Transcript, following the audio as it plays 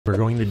We're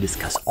going to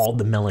discuss all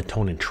the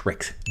melatonin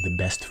tricks, the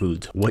best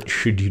foods, what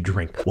should you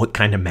drink, what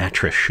kind of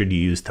mattress should you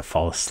use to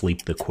fall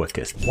asleep the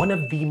quickest. One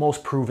of the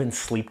most proven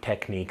sleep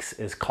techniques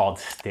is called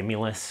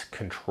stimulus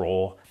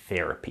control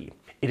therapy.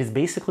 It is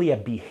basically a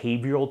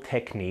behavioral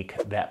technique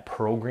that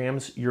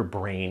programs your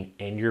brain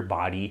and your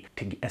body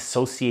to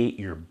associate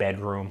your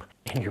bedroom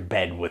and your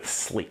bed with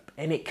sleep.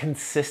 And it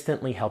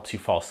consistently helps you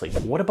fall asleep.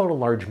 What about a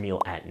large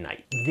meal at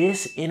night?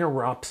 This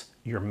interrupts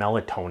your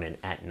melatonin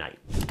at night.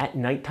 At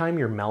nighttime,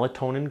 your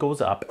melatonin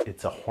goes up.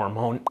 It's a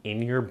hormone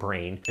in your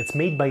brain. It's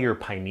made by your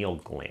pineal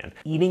gland.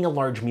 Eating a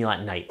large meal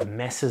at night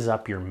messes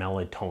up your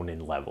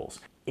melatonin levels.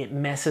 It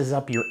messes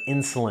up your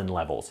insulin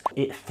levels.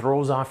 It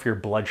throws off your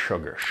blood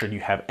sugar. Should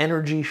you have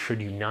energy?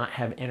 Should you not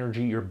have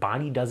energy? Your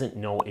body doesn't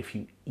know if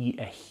you eat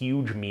a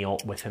huge meal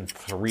within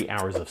 3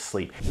 hours of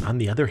sleep. On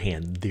the other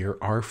hand, there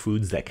are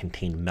foods that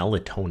contain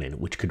melatonin,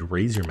 which could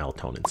raise your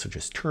melatonin, such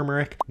as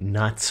turmeric,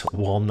 nuts,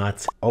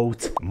 walnuts,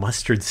 oats,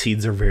 mustard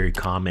seeds are very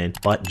common,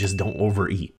 but just don't overeat.